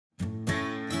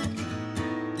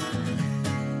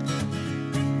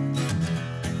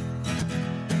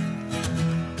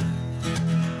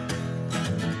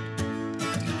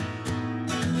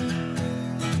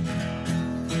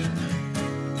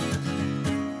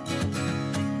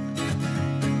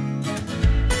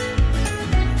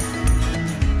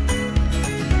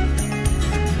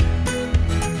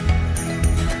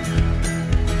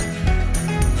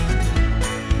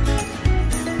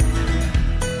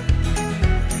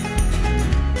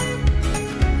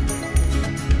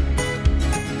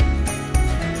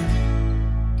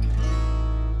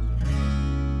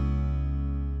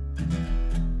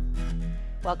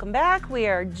Welcome back. We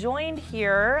are joined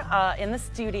here in the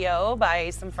studio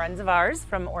by some friends of ours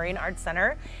from Orion Arts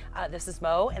Center. This is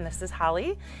Mo and this is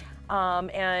Holly.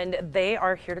 And they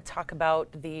are here to talk about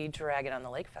the Dragon on the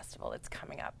Lake Festival that's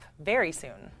coming up very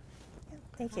soon.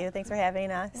 Thank you. Thanks for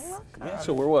having us. Yeah,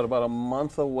 so we're what, about a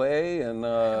month away, and we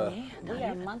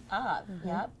are a month up.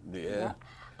 Yep. Yeah.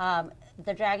 Yep.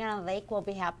 The Dragon on the Lake will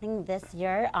be happening this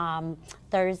year,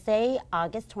 Thursday,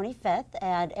 August 25th,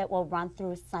 and it will run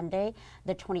through Sunday,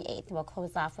 the 28th. We'll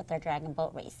close off with our dragon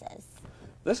boat races.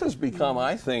 This has become,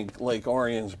 I think, Lake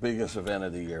Orion's biggest event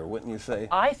of the year, wouldn't you say?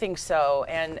 I think so,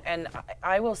 and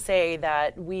I will say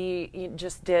that we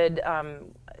just did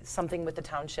something with the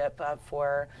township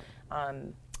for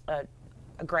a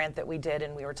grant that we did,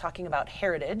 and we were talking about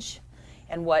heritage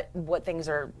and what things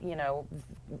are, you know,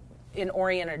 in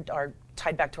Orion are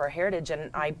tied back to our heritage.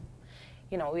 And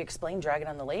we explained Dragon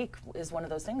on the Lake is one of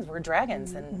those things. We're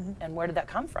dragons, and where did that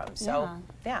come from? So,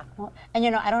 yeah. Well,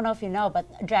 and I don't know if you know,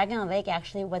 but Dragon on the Lake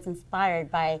actually was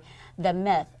inspired by the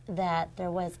myth that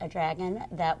there was a dragon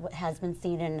that has been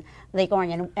seen in Lake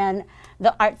Orion. And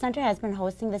the Art Center has been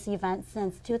hosting this event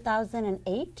since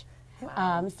 2008.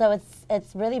 Wow. So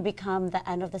it's really become the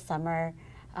end of the summer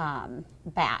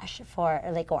bash for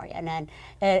Lake Orion, and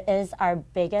it is our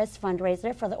biggest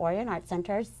fundraiser for the Orion Arts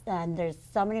Centers, and there's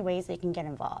so many ways that you can get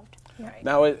involved. Right.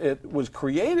 Now, it was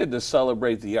created to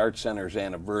celebrate the Art Center's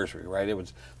anniversary, right? It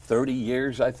was 30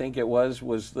 years, I think it was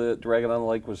the Dragon on the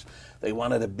Lake they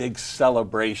wanted a big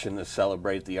celebration to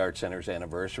celebrate the Art Center's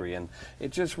anniversary, and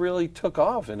it just really took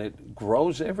off, and it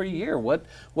grows every year. What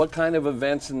kind of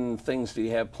events and things do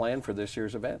you have planned for this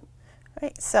year's event?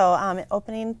 Right. So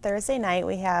opening Thursday night,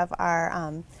 we have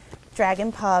our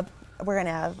Dragon Pub. We're going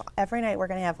to have, every night we're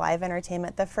going to have live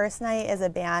entertainment. The first night is a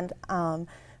band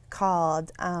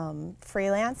called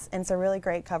Freelance, and it's a really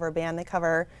great cover band. They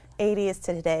cover 80s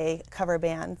to today cover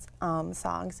bands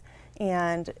songs.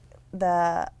 And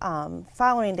the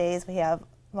following days we have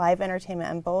live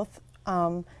entertainment in both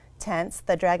tents,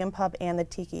 the Dragon Pub and the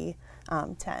Tiki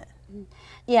tent.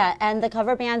 Yeah, and the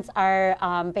cover bands are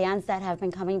bands that have been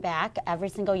coming back every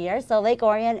single year. So Lake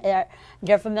Orion,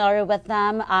 you're familiar with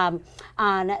them.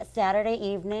 On Saturday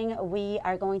evening, we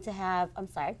are going to have,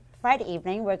 Friday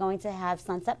evening, we're going to have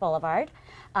Sunset Boulevard,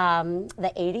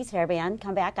 the 80s hair band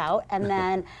come back out. And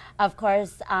then, of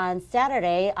course, on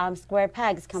Saturday, Square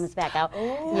Pegs comes back out.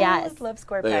 Oh, yes. I love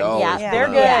Square They Pegs. always They're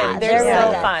good. Yeah, they're really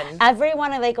so good. fun.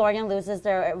 Everyone in Lake Orion loses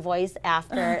their voice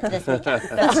after this weekend.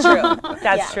 That's true.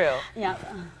 That's true. Yeah.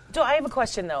 So I have a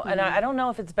question though, and I don't know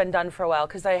if it's been done for a while,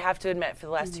 because I have to admit for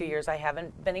the last 2 years I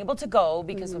haven't been able to go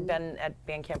because we've been at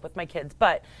band camp with my kids.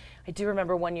 But I do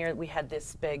remember one year we had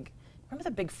this big, remember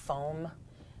the big foam?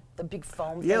 The big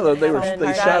foam. Yeah, thing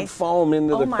they shot foam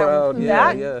into the crowd.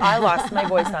 I lost my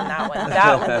voice on that one.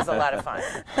 That one was a lot of fun.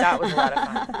 That was a lot of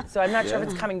fun. So I'm not sure if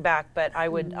it's coming back, but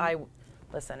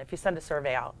listen, if you send a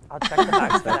survey out, I'll check the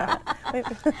box for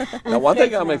that. Now, one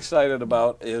thing I'm excited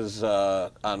about is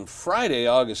on Friday,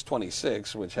 August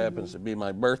 26th, which happens to be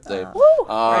my birthday,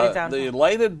 Write it down. the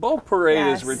Lighted Boat Parade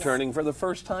is returning for the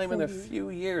first time in a few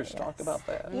years. Talk about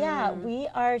that. Yeah, we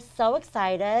are so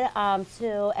excited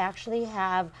to actually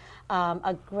have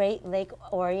a great Lake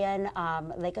Orion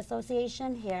Lake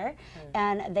Association here,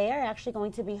 and they are actually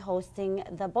going to be hosting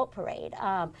the boat parade.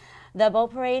 The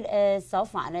boat parade is so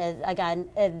fun.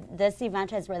 This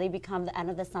event has really become the end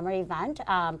of the summer event.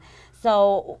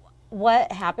 So what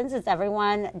happens is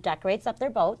everyone decorates up their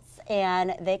boats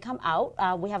and they come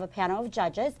out. We have a panel of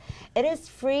judges. It is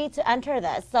free to enter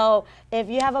this. So if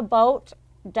you have a boat,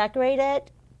 decorate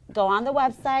it, go on the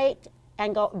website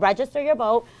and go register your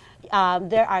boat.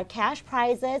 There are cash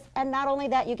prizes, and not only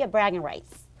that, you get bragging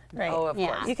rights. Right. Oh, of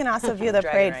course. You can also view the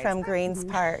parade Dragon from Greens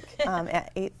Park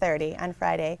at 8:30 on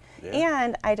Friday. Yeah.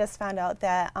 And I just found out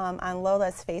that on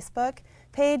Lola's Facebook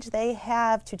page, they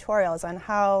have tutorials on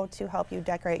how to help you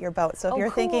decorate your boat. So if you're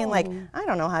thinking like, I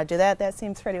don't know how to do that, that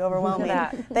seems pretty overwhelming.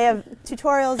 They have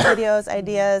tutorials, videos,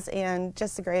 ideas, and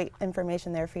just a great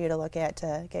information there for you to look at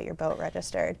to get your boat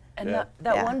registered. And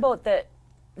that one boat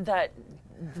that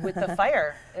with the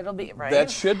fire, it'll be right.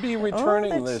 That should be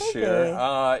returning this year.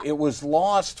 It was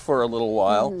lost for a little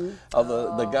while.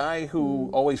 The guy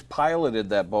who always piloted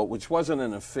that boat, which wasn't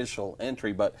an official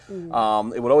entry, but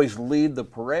it would always lead the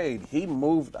parade, he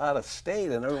moved out of state,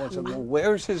 and everyone said, well,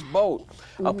 where's his boat?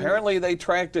 Apparently they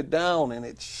tracked it down, and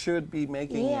it should be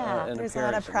making an appearance. There's a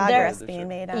lot of progress being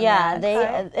made on that.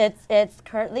 Yeah, it's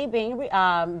currently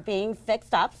being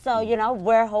fixed up, so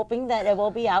we're hoping that it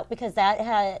will be out, because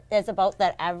that is a boat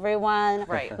that everyone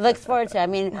looks forward to. I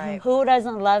mean, who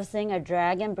doesn't love seeing a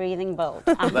dragon breathing boat?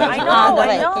 I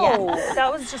know. Yeah.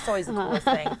 That was just always the coolest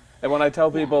thing. And when I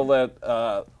tell people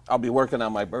that I'll be working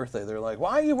on my birthday, they're like,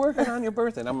 "Why are you working on your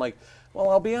birthday?" And I'm like, "Well,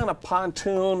 I'll be on a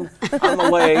pontoon on the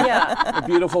lake, a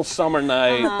beautiful summer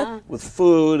night with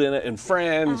food and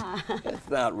friends. It's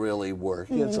not really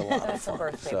work. It's a lot of It's a fun."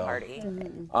 birthday party.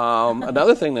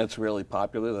 Another thing that's really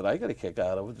popular that I get a kick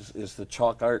out of is the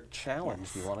chalk art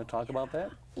challenge. Do you want to talk about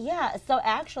that? Yeah, so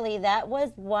actually that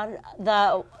was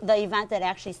the event that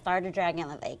actually started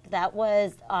Dragon Lake. That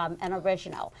was an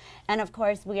original. And of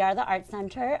course, we are the art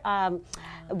center.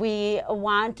 We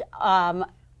want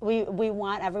we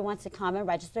want everyone to come and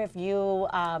register. If you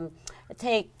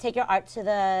take your art to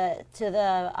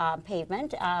the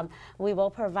pavement, we will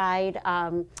provide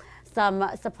some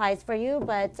supplies for you,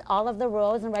 but all of the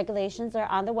rules and regulations are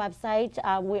on the website.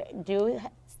 We do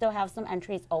still have some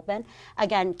entries open.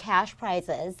 Again, cash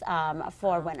prizes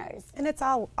for winners. And it's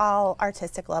all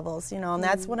artistic levels, you know, and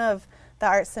that's one of the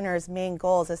Art Center's main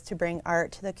goals, is to bring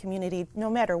art to the community, no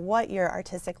matter what your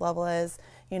artistic level is,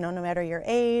 you know, no matter your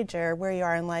age or where you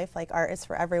are in life. Like, art is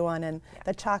for everyone, and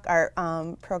the chalk art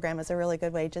program is a really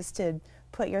good way just to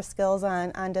put your skills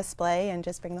on display and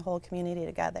just bring the whole community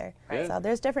together. Right. So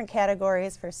there's different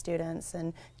categories for students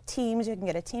and teams. You can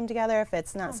get a team together. If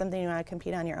it's not something you want to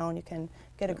compete on your own, you can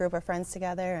get a group of friends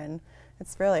together, and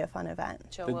it's really a fun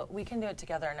event. Joe, well, we can do it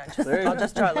together, and I'll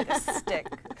just draw like a stick.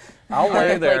 I'll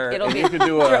lay there, it'll and be you can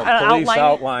do a police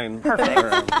outline. Perfect.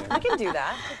 We can do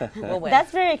that. We'll win.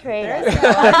 That's very creative. A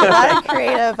lot of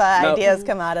creative ideas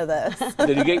come out of this.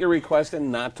 Did you get your request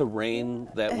in not to rain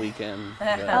that weekend?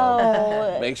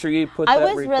 Oh. Make sure you put I that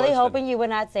was request really in. hoping you would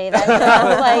not say that. I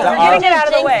was like, We're getting it out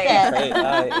of the way. Hey,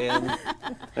 I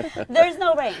am. There's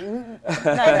no rain. It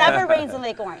never rains in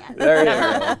Lake Orion. There you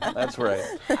go. That's right.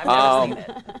 I've never seen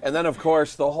it. And then, of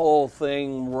course, the whole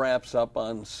thing wraps up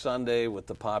on Sunday with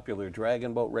the popular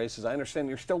dragon boat races. I understand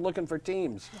you're still looking for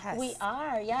teams. Yes. We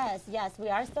are, yes, we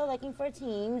are still looking for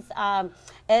teams.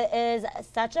 It is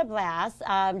such a blast.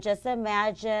 Just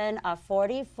imagine a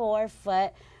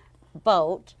 44-foot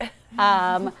boat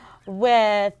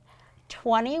with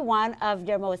 21 of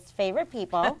your most favorite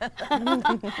people.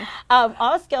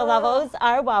 All skill levels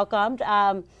are welcomed.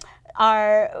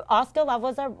 All skill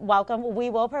levels are welcome. We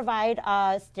will provide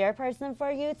a steer person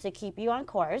for you to keep you on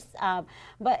course.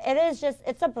 But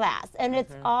it's a blast. And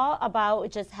it's all about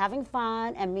just having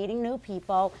fun and meeting new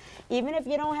people. Even if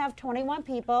you don't have 21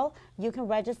 people, you can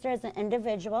register as an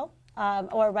individual.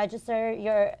 Or register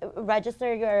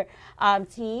your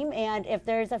team, and if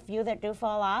there's a few that do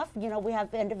fall off, you know, we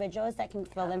have individuals that can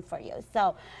fill in for you.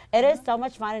 So it is so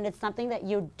much fun, and it's something that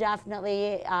you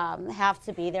definitely have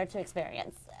to be there to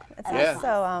experience. It's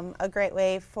also a great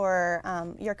way for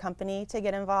your company to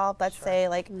get involved. Let's say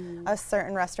like a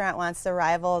certain restaurant wants to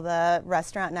rival the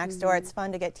restaurant next door. It's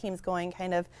fun to get teams going,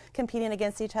 kind of competing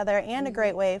against each other, and a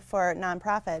great way for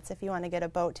nonprofits if you want to get a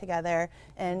boat together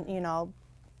and, you know,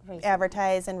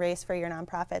 advertise and race for your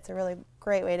nonprofit. It's a really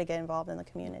great way to get involved in the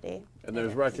community. And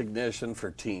there's recognition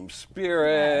for team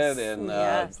spirit, and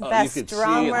you Best could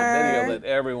drummer. see in the video that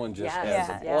everyone just has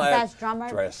a blast, Best drummer.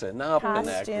 dressing up and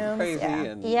acting Costumes, crazy.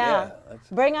 And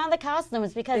Bring on the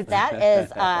costumes, because that is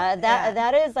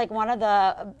that is like one of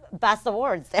the best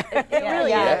awards there. It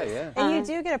really is. And you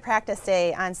do get a practice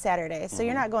day on Saturday, so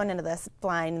you're not going into this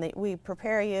blind. We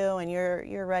prepare you, and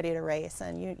you're ready to race,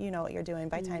 and you know what you're doing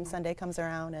by the time Sunday comes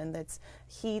around, and it's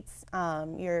heats.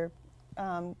 You're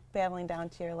battling down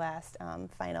to your last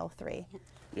final three.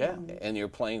 Yeah, and you're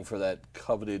playing for that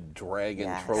coveted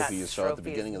dragon trophy you saw at the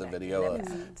beginning of the video. A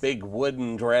big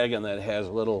wooden dragon that has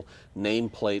a little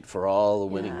nameplate for all the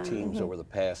winning teams over the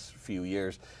past few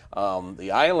years.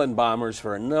 The Island Bombers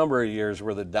for a number of years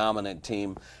were the dominant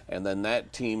team, and then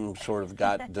that team sort of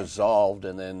got dissolved,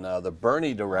 and then the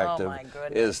Bernie Directive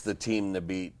is the team to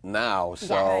beat now.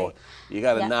 So you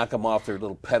got to knock them off their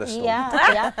little pedestal.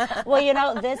 Well, you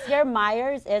know, this year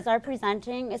Myers is our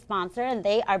presenting sponsor, and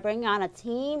they are bringing on a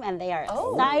team, and they are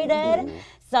excited.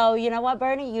 So you know what,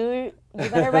 Bernie, you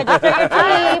better register your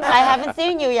team. I haven't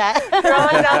seen you yet.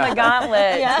 Throwing down the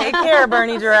gauntlet. Take care,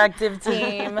 Bernie Directive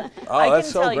team. Oh,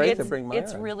 that's so great to bring Myra.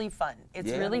 It's really fun.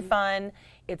 It's really fun.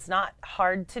 It's not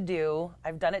hard to do.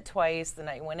 I've done it twice, and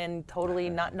I went in totally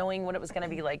not knowing what it was going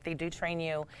to be like. They do train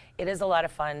you. It is a lot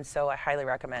of fun, so I highly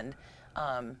recommend.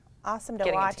 Awesome to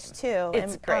watch too.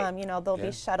 It's great. You know, there'll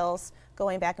be shuttles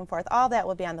going back and forth. All that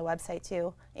will be on the website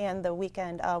too. And the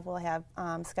weekend of, we'll have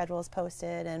schedules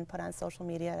posted and put on social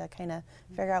media to kind of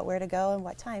figure out where to go and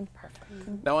what time.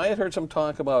 Perfect. Now, I had heard some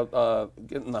talk about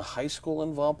getting the high school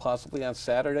involved, possibly on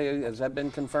Saturday. Has that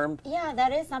been confirmed? Yeah,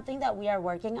 that is something that we are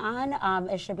working on.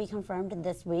 It should be confirmed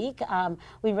this week.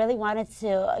 We really wanted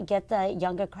to get the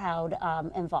younger crowd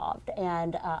involved,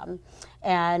 and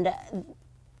And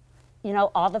you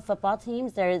know, all the football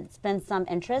teams, there's been some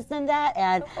interest in that,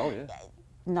 and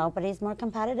nobody's more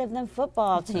competitive than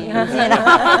football teams. You know?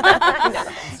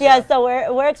 Yeah, so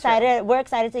we're excited. Sure. We're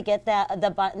excited to get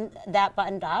that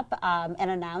buttoned up and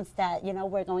announce that, you know,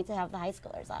 we're going to have the high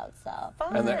schoolers out. So.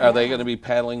 And are they going to be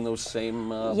paddling those same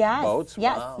boats?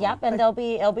 Yes. Wow. Yep. And it'll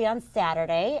be on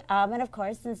Saturday. And of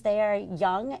course, since they are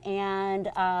young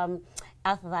and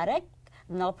athletic,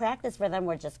 no practice for them.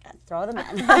 We're just going to throw them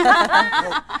in.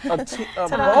 A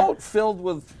boat filled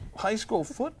with high school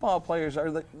football players,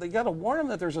 they got to warn them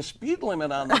that there's a speed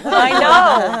limit on the lake. I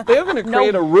know. They're going to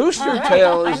create a rooster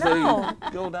tail as they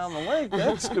go down the lake.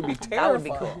 That's going to be terrifying. That would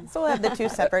be cool. So we'll have the 2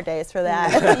 separate days for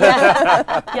that.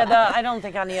 I don't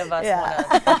think any of us want to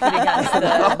compete against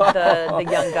the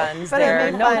young guns but there.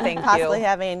 It'd be No, fun thank possibly you.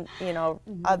 having, you know,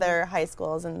 other high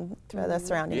schools and the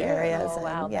surrounding areas. Oh,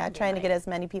 wow. And trying to get as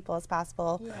many people as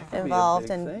possible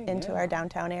involved into our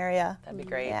downtown area. That'd be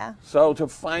great. Yeah. So to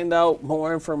find out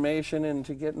more information and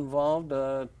to get involved,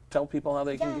 tell people how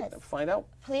they can find out.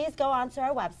 Please go onto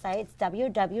our website. It's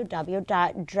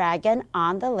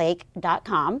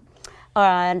www.dragononthelake.com.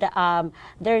 And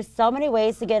there's so many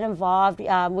ways to get involved.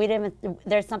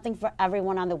 There's something for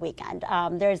everyone on the weekend.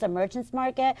 There's a merchants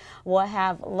market. We'll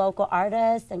have local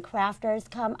artists and crafters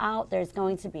come out. There's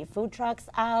going to be food trucks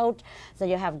out. So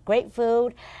you'll have great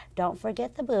food. Don't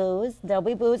forget the booze. There'll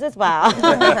be booze as well.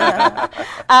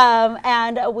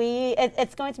 And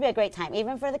it's going to be a great time.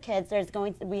 Even for the kids,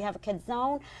 we have a kids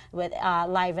zone with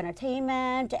live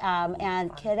entertainment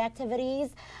and kid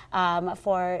activities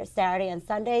for Saturday and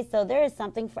Sunday. So there is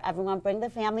something for everyone. Bring the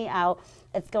family out.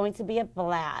 It's going to be a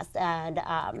blast. And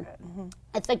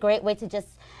it's a great way to just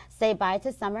say bye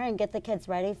to summer and get the kids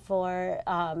ready for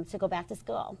to go back to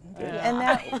school. And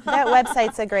that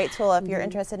website's a great tool if you're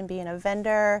interested in being a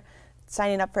vendor,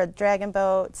 signing up for dragon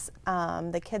boats,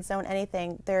 the kids zone,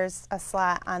 anything. There's a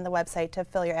slot on the website to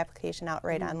fill your application out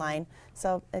right online.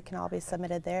 So it can all be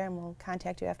submitted there, and we'll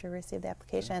contact you after we receive the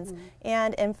applications.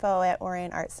 And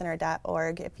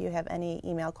info@orionartcenter.org. If you have any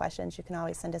email questions, you can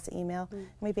always send us an email. And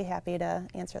we'd be happy to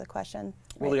answer the question.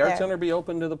 Will the Art Center be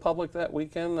open to the public that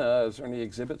weekend? Is there any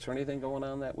exhibits or anything going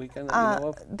on that weekend that you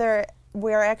know of?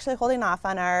 We're actually holding off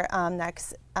on our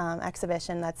next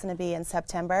exhibition. That's going to be in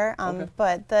September.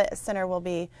 But the center will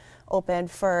be open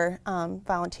for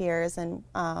volunteers and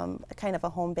kind of a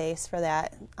home base for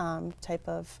that type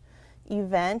of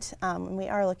event. We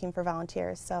are looking for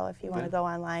volunteers, so if you want to go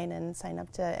online and sign up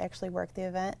to actually work the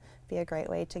event, it'd be a great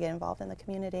way to get involved in the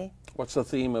community. What's the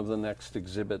theme of the next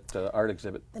exhibit, art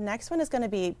exhibit? The next one is going to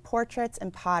be portraits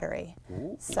and pottery.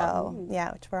 So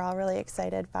which we're all really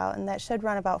excited about, and that should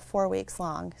run about 4 weeks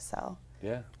long. So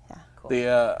Cool.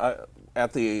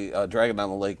 At the Dragon on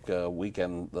the Lake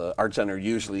weekend, the Art Center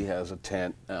usually has a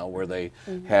tent where they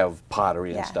have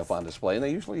pottery and stuff on display, and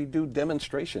they usually do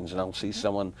demonstrations, and I'll see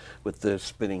someone with the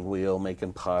spinning wheel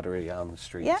making pottery on the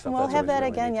street. Yeah, and we'll have that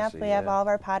again. We have all of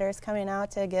our potters coming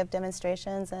out to give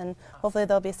demonstrations, and hopefully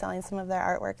they'll be selling some of their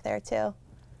artwork there too.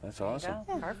 That's awesome.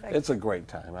 Perfect. It's a great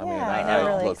time. I mean, I'm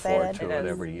really look forward excited. to it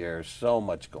every year. So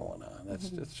much going on.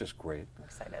 It's just great. I'm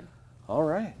excited. All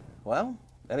right. Well,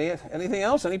 anything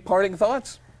else? Any parting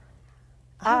thoughts?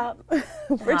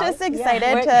 We're just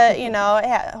excited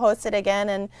to, host it again,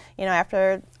 and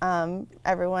after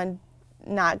everyone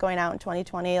not going out in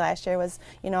 2020, last year was,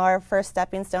 our first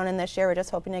stepping stone, and this year we're just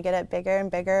hoping to get it bigger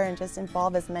and bigger and just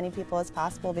involve as many people as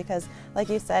possible, because, like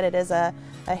you said, it is a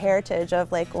heritage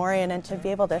of Lake Orion, and to be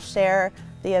able to share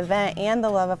the event and the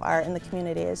love of art in the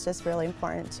community is just really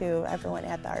important to everyone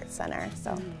at the Art Center.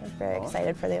 So we're very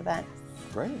excited for the event.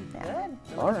 Great. Good.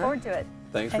 Looking forward to it.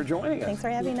 Thanks for joining us. Thanks for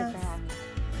having us.